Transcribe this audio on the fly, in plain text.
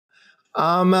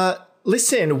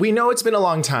Listen, we know it's been a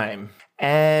long time,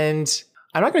 and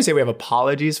I'm not going to say we have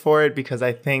apologies for it because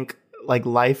I think like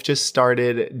life just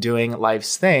started doing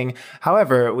life's thing.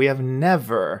 However, we have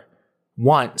never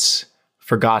once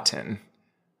forgotten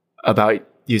about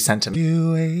you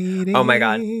sentiment. Oh my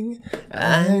God.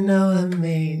 I know I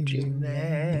made you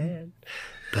mad,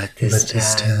 but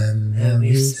this time that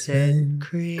we spent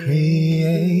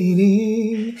creating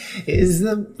is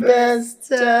the best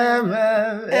time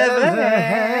I've ever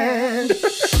had.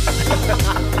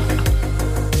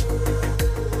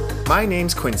 My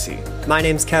name's Quincy. My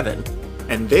name's Kevin.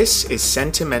 And this is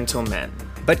Sentimental Men.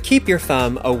 But keep your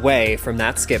thumb away from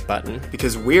that skip button.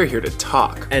 Because we're here to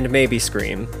talk. And maybe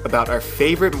scream. About our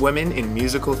favorite women in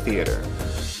musical theater.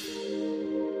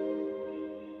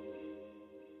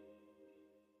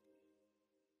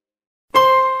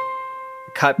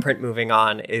 Cut, print, moving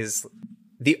on is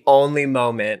the only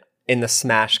moment in the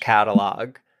Smash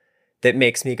catalog that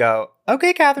makes me go,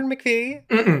 okay, Katharine McPhee.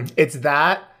 It's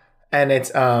that, and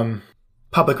it's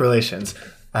public relations.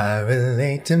 I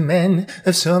relate to men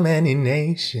of so many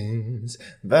nations,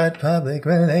 but public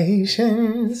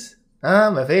relations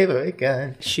are my favorite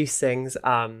gun. She sings,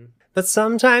 but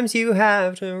sometimes you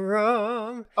have to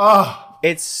roam. Oh,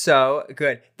 it's so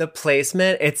good. The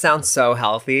placement, it sounds so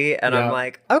healthy, and I'm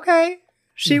like, okay,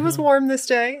 she was warm this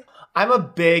day. I'm a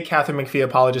big Katharine McPhee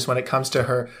apologist when it comes to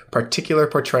her particular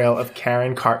portrayal of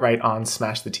Karen Cartwright on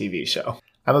Smash the TV show.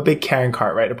 I'm a big Karen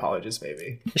Cartwright apologist,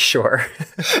 baby. Sure.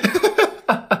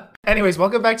 Anyways,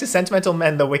 welcome back to Sentimental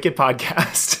Men, the Wicked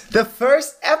podcast. The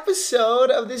first episode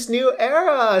of this new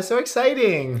era. So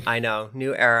exciting. I know.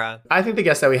 New era. I think the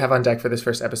guest that we have on deck for this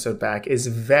first episode back is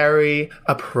very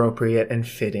appropriate and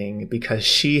fitting because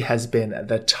she has been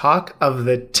the talk of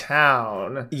the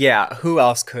town. Yeah. Who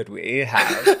else could we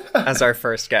have as our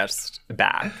first guest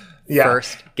back? Yeah.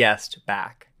 First guest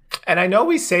back. And I know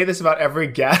we say this about every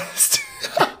guest.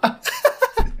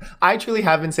 I truly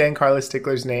have been saying Carla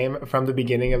Stickler's name from the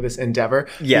beginning of this endeavor.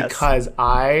 Yes. Because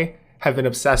I have been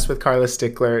obsessed with Carla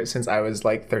Stickler since I was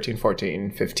like 13, 14,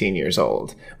 15 years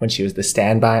old, when she was the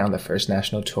standby on the first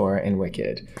national tour in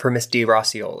Wicked. For Miss Dee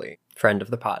Rossioli, friend of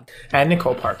the pod. And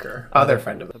Nicole Parker, other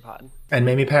friend of the pod. And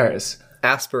Mamie Paris.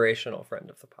 Aspirational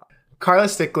friend of the pod. Carla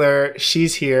Stickler,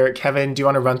 she's here. Kevin, do you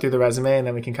want to run through the resume and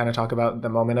then we can kind of talk about the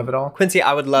moment of it all? Quincy,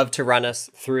 I would love to run us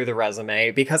through the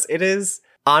resume because it is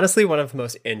honestly one of the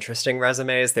most interesting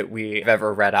resumes that we've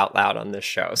ever read out loud on this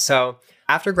show. So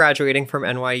after graduating from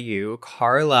NYU,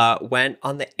 Carla went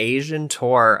on the Asian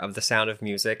tour of The Sound of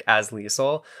Music as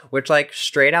Liesl, which like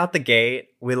straight out the gate,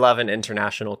 we love an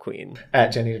international queen.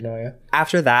 At Jenny Denoya.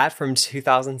 After that, from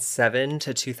 2007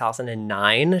 to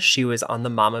 2009, she was on the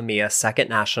Mamma Mia second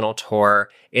national tour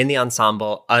in the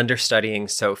ensemble understudying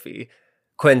Sophie.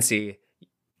 Quincy,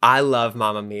 I love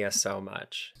Mamma Mia so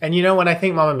much. And you know, when I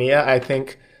think Mamma Mia, I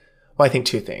think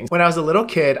two things. When I was a little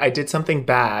kid, I did something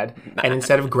bad. And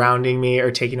instead of grounding me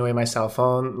or taking away my cell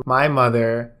phone, my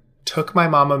mother took my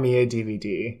Mamma Mia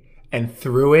DVD and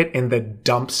threw it in the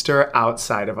dumpster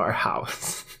outside of our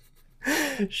house.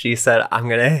 She said, I'm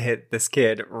going to hit this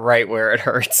kid right where it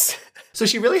hurts. So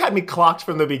she really had me clocked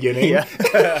from the beginning.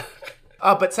 Yeah.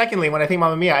 But secondly, when I think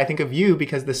Mamma Mia, I think of you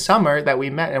because the summer that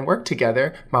we met and worked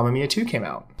together, Mamma Mia 2 came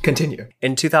out. Continue.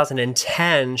 In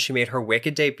 2010, she made her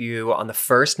Wicked debut on the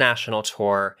first national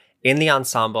tour in the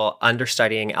ensemble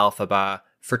understudying Elphaba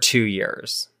for 2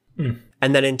 years.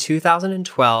 And then in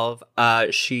 2012,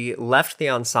 she left the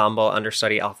ensemble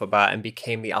understudy Elphaba and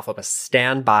became the Elphaba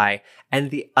standby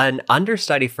and an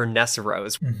understudy for Nessa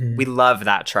Rose. We love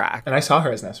that track. And I saw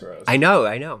her as Nessa Rose. I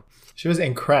know. She was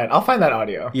incredible. I'll find that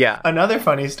audio. Yeah. Another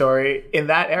funny story, in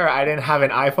that era, I didn't have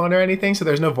an iPhone or anything, so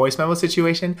there's no voice memo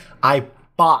situation. I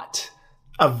bought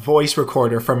a voice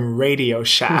recorder from Radio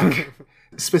Shack,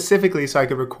 specifically so I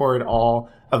could record all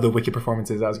of the Wicked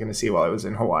performances I was going to see while I was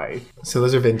in Hawaii. So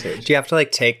those are vintage. Do you have to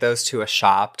like take those to a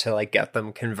shop to like get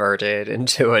them converted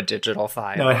into a digital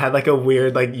file? No, it had like a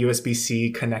weird like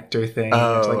USB-C connector thing. You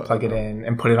had to like plug it in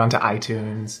and put it onto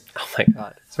iTunes. Oh my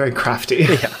God. It's very crafty.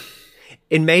 Yeah.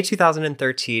 In May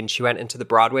 2013, she went into the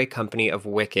Broadway company of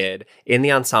Wicked in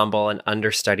the ensemble and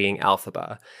understudying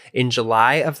Elphaba. In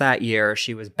July of that year,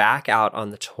 she was back out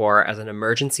on the tour as an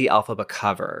emergency Elphaba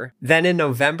cover. Then in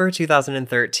November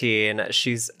 2013,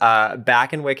 she's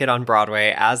back in Wicked on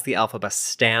Broadway as the Elphaba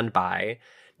standby.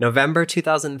 November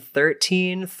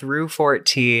 2013 through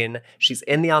 14, she's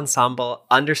in the ensemble,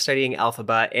 understudying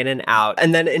Elphaba, in and out.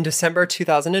 And then in December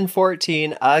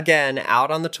 2014, again, out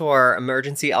on the tour,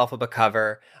 emergency Elphaba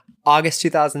cover. August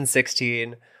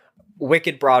 2016,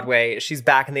 Wicked Broadway, she's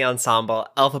back in the ensemble,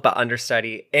 Elphaba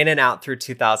understudy, in and out through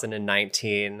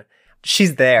 2019.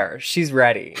 She's there. She's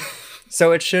ready.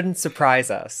 So it shouldn't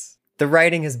surprise us. The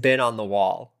writing has been on the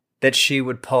wall that she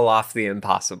would pull off the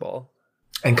impossible.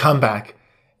 And come back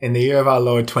in the year of our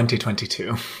Lord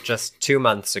 2022. Just 2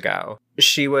 months ago.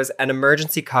 She was an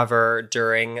emergency cover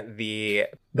during the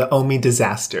Omi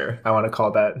disaster, I want to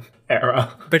call that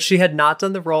era. But she had not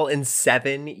done the role in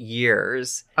 7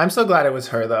 years. I'm so glad it was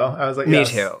her, though. I was like, Me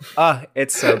yes. too. Oh,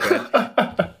 it's so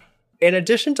good. In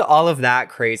addition to all of that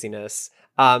craziness,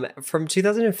 from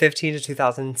 2015 to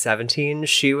 2017,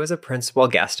 she was a principal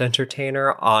guest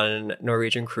entertainer on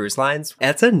Norwegian Cruise Lines.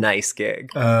 That's a nice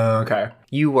gig. Okay.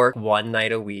 You work 1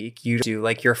 night a week. You do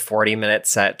like your 40-minute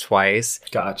set twice.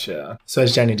 Gotcha. So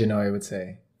as Jenny Denoy would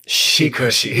say, she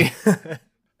cushy.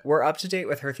 We're up to date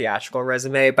with her theatrical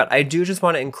resume, but I do just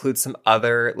want to include some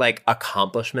other like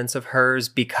accomplishments of hers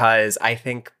because I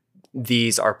think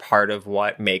these are part of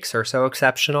what makes her so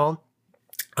exceptional.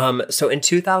 So in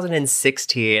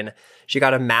 2016, she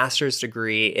got a master's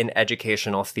degree in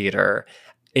educational theater.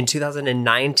 In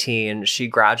 2019, she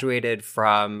graduated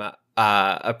from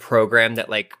a program that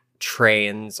like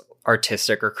trains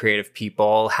artistic or creative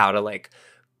people how to like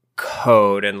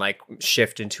code and like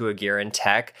shift into a gear in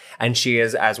tech. And she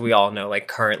is, as we all know, like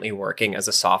currently working as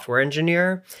a software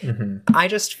engineer. Mm-hmm. I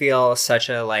just feel such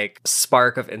a like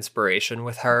spark of inspiration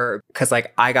with her because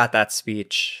like I got that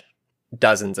speech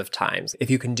dozens of times. If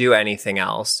you can do anything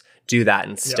else, do that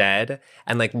instead. Yeah.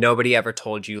 And like nobody ever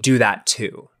told you do that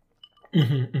too.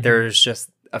 Mm-hmm, mm-hmm. There's just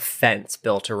a fence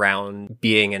built around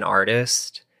being an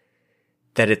artist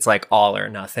that it's like all or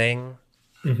nothing.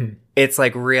 Mm-hmm. It's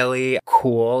like really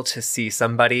cool to see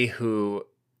somebody who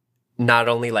not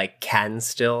only like can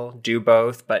still do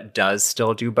both, but does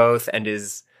still do both and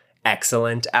is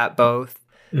excellent at both.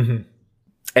 Mm-hmm.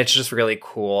 It's just really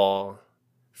cool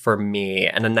for me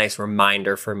and a nice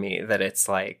reminder for me that it's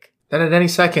like that at any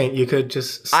second you could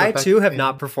just I too have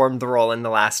not performed the role in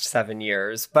the last 7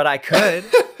 years, but I could.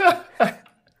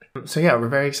 So yeah, we're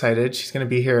very excited. She's going to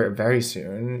be here very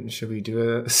soon. Should we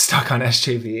do a Stuck on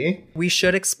SJB? We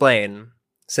should explain,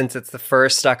 since it's the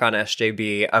first Stuck on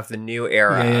SJB of the new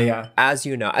era. Yeah. As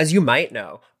you know, as you might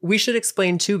know, we should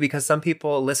explain too because some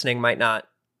people listening might not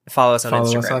follow us on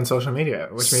Instagram. Follow us on social media,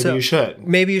 which maybe you should.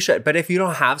 Maybe you should. But if you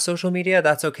don't have social media,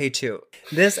 that's okay too.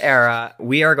 This era,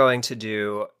 we are going to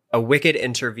do a Wicked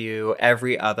interview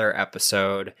every other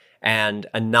episode and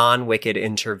a non-Wicked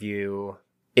interview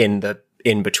in the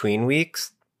in-between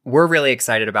weeks. We're really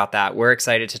excited about that. We're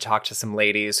excited to talk to some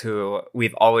ladies who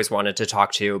we've always wanted to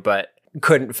talk to, but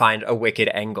couldn't find a Wicked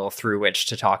angle through which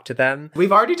to talk to them.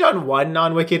 We've already done one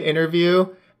non-Wicked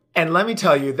interview. And let me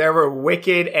tell you, there were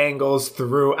Wicked angles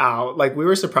throughout. Like, we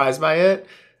were surprised by it.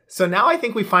 So now I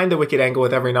think we find the Wicked angle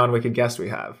with every non-Wicked guest we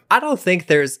have. I don't think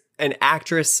there's an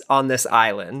actress on this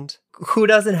island who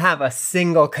doesn't have a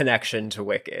single connection to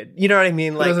Wicked. You know what I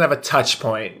mean? Like, who doesn't have a touch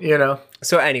point, you know?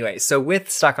 So anyway, so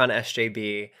with Stuck on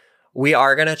SJB, we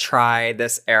are going to try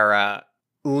this era,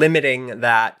 limiting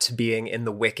that to being in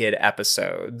the Wicked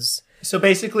episodes. So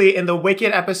basically, in the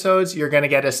Wicked episodes, you're going to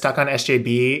get a Stuck on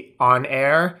SJB on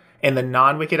air. In the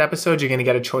non-Wicked episodes, you're going to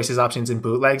get a Choices, Options, and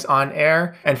Bootlegs on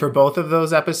air. And for both of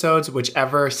those episodes,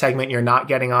 whichever segment you're not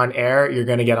getting on air, you're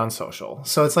going to get on social.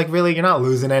 So it's like, really, you're not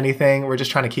losing anything. We're just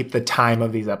trying to keep the time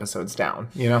of these episodes down,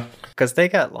 you know? Because they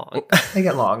get long. They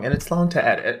get long, and it's long to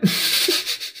edit.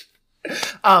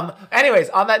 Anyways,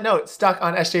 on that note, Stuck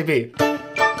on SJB.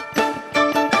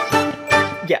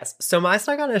 Yes. So my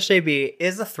Stuck on SJB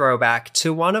is a throwback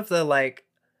to one of the like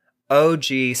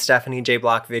OG Stephanie J.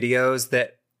 Block videos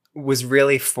that was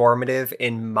really formative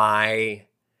in my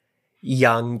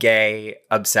young gay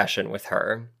obsession with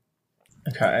her.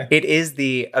 Okay. It is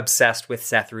the Obsessed with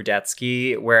Seth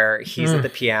Rudetsky, where he's at the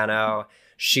piano,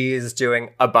 she's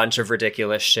doing a bunch of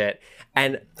ridiculous shit.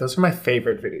 And those are my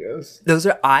favorite videos.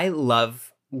 I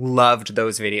loved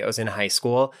those videos in high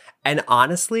school. And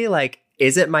honestly, like,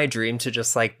 is it my dream to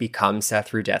just like become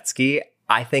Seth Rudetsky?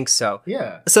 I think so.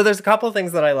 Yeah. So there's a couple of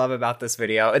things that I love about this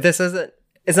video.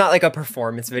 It's not like a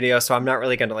performance video, so I'm not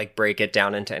really going to like break it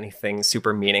down into anything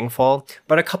super meaningful,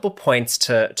 but a couple points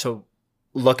to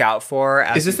look out for.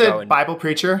 As is this a Bible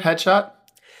preacher headshot?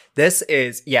 This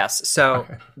is, yes. So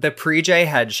the pre-J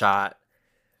headshot.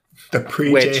 The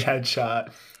pre-J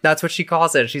headshot. That's what she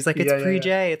calls it. She's like, it's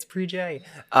pre-J, it's pre-J.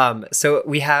 So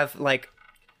we have like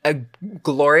a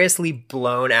gloriously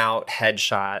blown out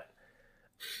headshot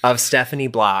of Stephanie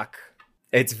Block.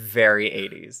 It's very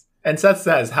 80s. And Seth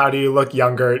says, how do you look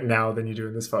younger now than you do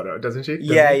in this photo? Doesn't she?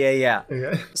 Yeah.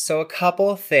 So a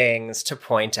couple things to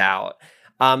point out.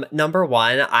 Number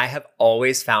one, I have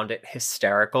always found it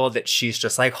hysterical that she's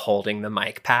just like holding the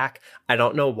mic pack. I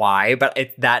don't know why, but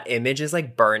that image is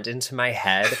like burned into my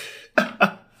head.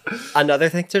 Another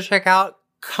thing to check out,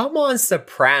 come on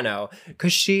Soprano,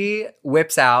 because she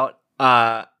whips out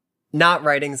Not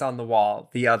Writings on the Wall,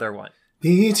 the other one.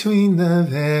 Between the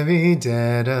very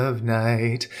dead of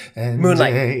night and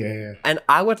Moonlight. day. Yeah. And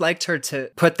I would like her to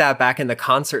put that back in the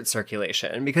concert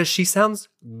circulation because she sounds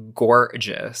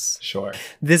gorgeous. Sure.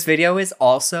 This video is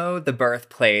also the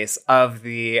birthplace of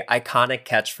the iconic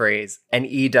catchphrase, "An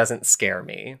E doesn't scare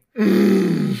me."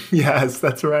 Yes,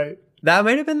 that's right. That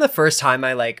might have been the first time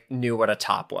I like knew what a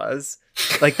top was.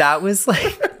 Like that was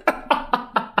like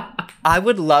I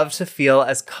would love to feel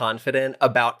as confident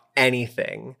about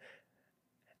anything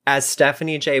as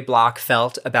Stephanie J. Block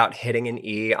felt about hitting an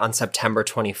E on September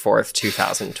 24th,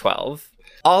 2012.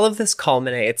 All of this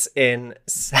culminates in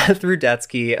Seth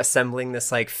Rudetsky assembling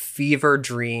this like fever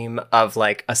dream of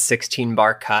like a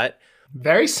 16-bar cut.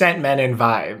 Very Scent Men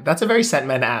vibe. That's a very Scent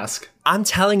Men-esque. I'm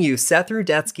telling you, Seth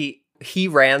Rudetsky, he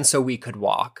ran so we could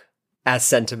walk as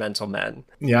Sentimental Men.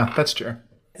 Yeah, that's true.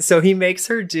 So he makes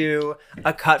her do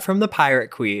a cut from the Pirate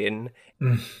Queen.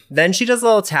 Then she does a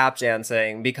little tap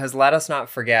dancing because let us not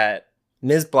forget,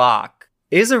 Ms. Block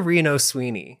is a Reno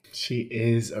Sweeney. She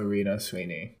is a Reno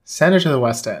Sweeney. Send her to the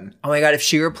West End. Oh my God, if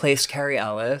she replaced Carrie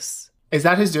Ellis. Is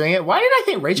that who's doing it? Why did I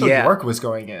think Rachel York was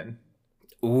going in?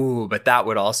 Ooh, but that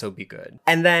would also be good.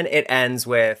 And then it ends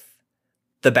with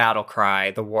the battle cry,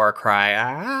 the war cry.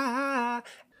 Ah.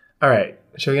 All right.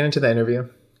 Shall we get into the interview?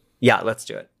 Yeah, let's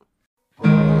do it.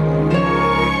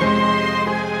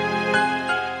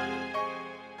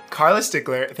 Carla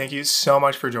Stickler, thank you so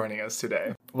much for joining us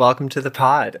today. Welcome to the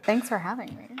pod. Thanks for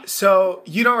having me. So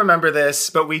you don't remember this,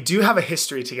 but we do have a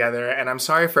history together, and I'm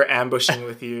sorry for ambushing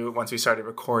with you once we started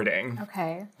recording.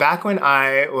 Okay. Back when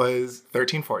I was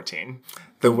 13, 14,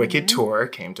 the Wicked tour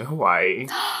came to Hawaii,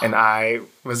 and I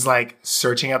was like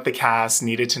searching up the cast,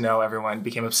 needed to know everyone,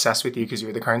 became obsessed with you because you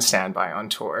were the current standby on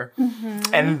tour.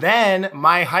 And then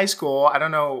my high school, I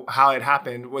don't know how it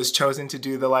happened, was chosen to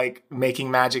do the like Making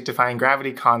Magic Defying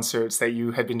Gravity concerts that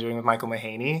you had been doing with Michael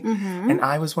Mahaney. And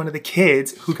I was one of the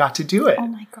kids who got to do it. Oh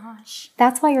my gosh.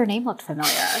 That's why your name looked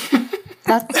familiar.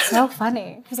 That's so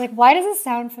funny. I was like, why does it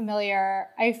sound familiar?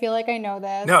 I feel like I know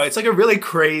this. No, it's like a really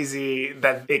crazy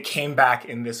that it came back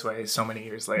in this way so many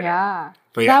years later. Yeah.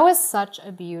 But yeah. That was such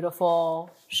a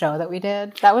beautiful show that we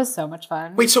did. That was so much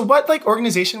fun. Wait, so what like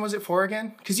organization was it for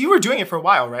again? Because you were doing it for a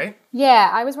while, right?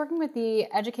 Yeah, I was working with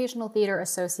the Educational Theater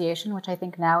Association, which I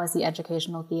think now is the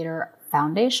Educational Theater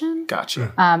Foundation.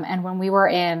 Gotcha. And when we were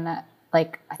in,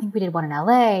 like, I think we did one in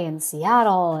LA and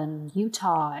Seattle and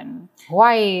Utah and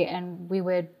Hawaii, and we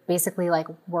would basically like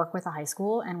work with a high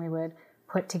school and we would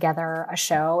put together a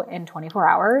show in 24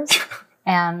 hours.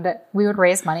 And we would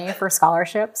raise money for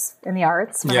scholarships in the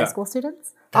arts for high school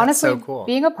students. That's Honestly, so cool.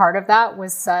 Being a part of that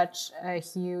was such a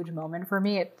huge moment for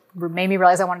me. It made me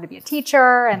realize I wanted to be a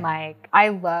teacher, and like I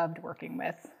loved working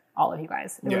with all of you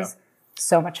guys. It was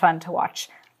so much fun to watch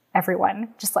everyone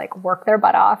just like work their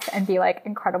butt off and be like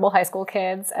incredible high school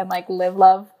kids and like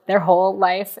love their whole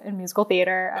life in musical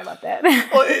theater. I loved it.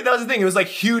 Well, that was the thing. It was like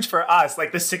huge for us.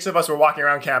 Like the 6 of us were walking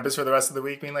around campus for the rest of the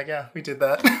week being like, yeah, we did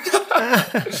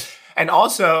that. And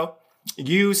also,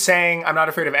 you sang I'm Not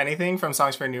Afraid of Anything from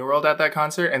Songs for a New World at that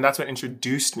concert, and that's what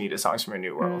introduced me to Songs from a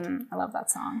New World. I love that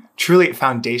song. Truly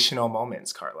foundational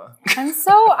moments, Carla. And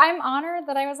so I'm honored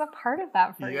that I was a part of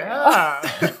that for you.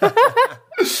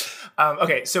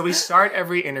 Okay, so we start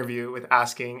every interview with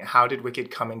asking, how did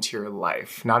Wicked come into your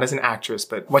life? Not as an actress,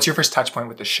 but what's your first touch point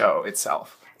with the show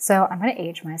itself? So I'm going to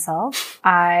age myself.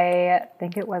 I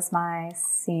think it was my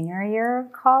senior year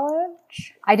of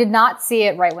college. I did not see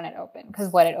it right when it opened because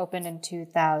it opened in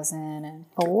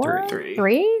 2004?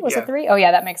 Three? Was it 3? Oh yeah,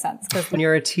 that makes sense. When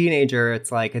you're a teenager, it's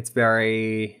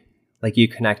very, like you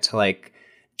connect to like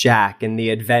Jack and the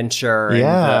adventure.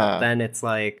 Yeah. And then it's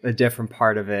like a different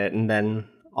part of it. And then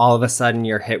all of a sudden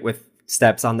you're hit with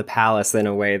Steps on the Palace in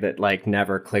a way that like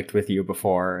never clicked with you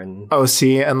before. And oh,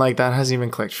 see, and like that hasn't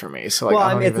even clicked for me. So like,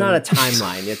 well, it's not a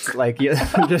timeline. It's like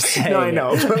I'm just saying. No, I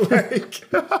know. But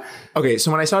like, okay,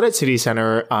 so when I saw it at City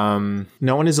Center,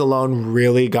 No One Is Alone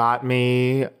really got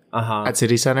me at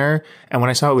City Center, and when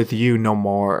I saw it with you, No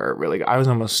More really. I was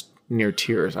almost near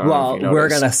tears. I don't know if you we're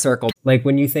noticed. gonna circle. Like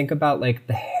when you think about like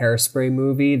the Hairspray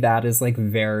movie, that is like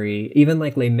very even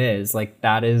like Les Mis, like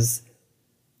that is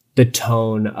the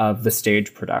tone of the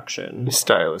stage production.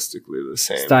 Stylistically the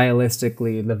same.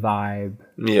 Stylistically, the vibe.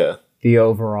 Yeah. The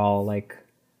overall like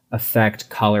effect,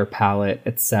 color palette,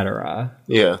 etc.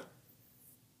 Yeah.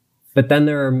 But then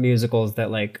there are musicals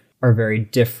that like are very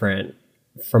different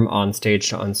from on stage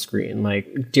to on screen.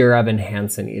 Like Dear Evan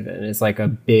Hansen even is like a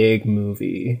big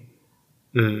movie,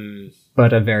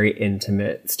 but a very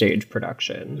intimate stage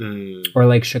production. Or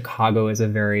like Chicago is a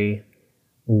very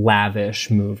lavish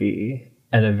movie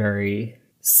and a very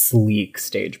sleek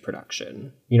stage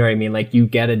production. You know what I mean? Like you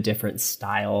get a different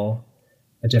style,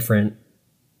 a different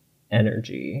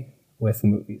energy with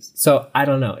movies. So I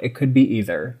don't know. It could be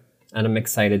either. And I'm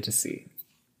excited to see.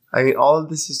 I mean, all of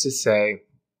this is to say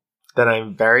that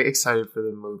I'm very excited for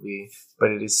the movie,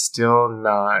 but it is still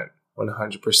not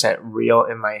 100% real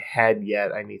in my head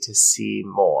yet. I need to see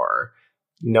more.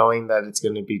 Knowing that it's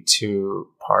going to be 2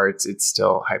 parts, it's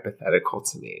still hypothetical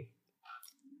to me.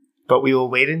 But we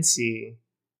will wait and see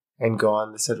and go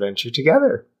on this adventure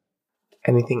together.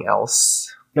 Anything else?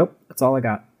 Nope, that's all I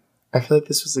got. I feel like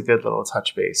this was a good little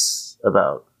touch base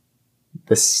about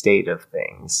the state of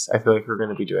things. I feel like we're going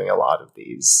to be doing a lot of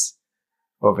these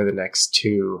over the next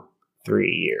 2-3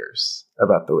 years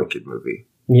about the Wicked movie.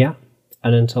 Yeah.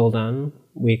 And until then,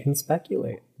 we can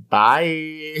speculate.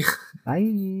 Bye.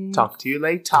 Bye. Talk to you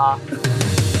later.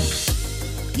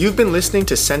 You've been listening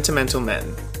to Sentimental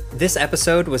Men. This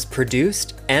episode was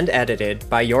produced and edited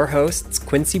by your hosts,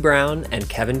 Quincy Brown and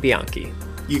Kevin Bianchi.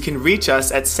 You can reach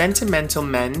us at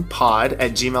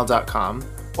sentimentalmenpod@gmail.com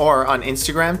or on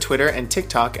Instagram, Twitter, and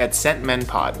TikTok at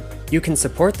sentmenpod. You can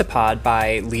support the pod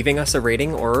by leaving us a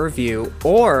rating or a review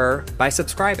or by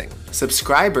subscribing.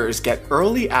 Subscribers get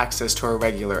early access to our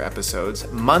regular episodes,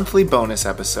 monthly bonus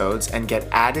episodes, and get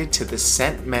added to the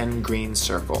Sent Men Green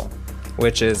Circle,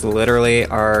 which is literally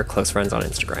our close friends on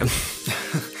Instagram.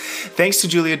 Thanks to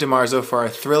Julia DiMarzo for our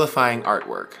thrillifying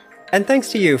artwork. And thanks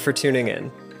to you for tuning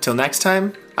in. Till next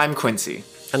time, I'm Quincy.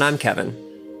 And I'm Kevin.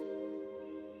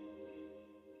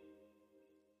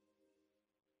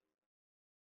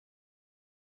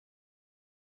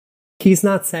 He's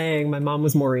not saying my mom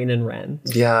was Maureen in Rent.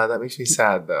 Yeah, that makes me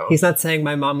sad, though. He's not saying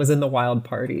my mom was in the Wild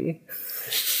Party.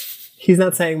 He's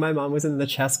not saying my mom was in the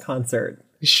chess concert.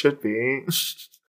 He should be.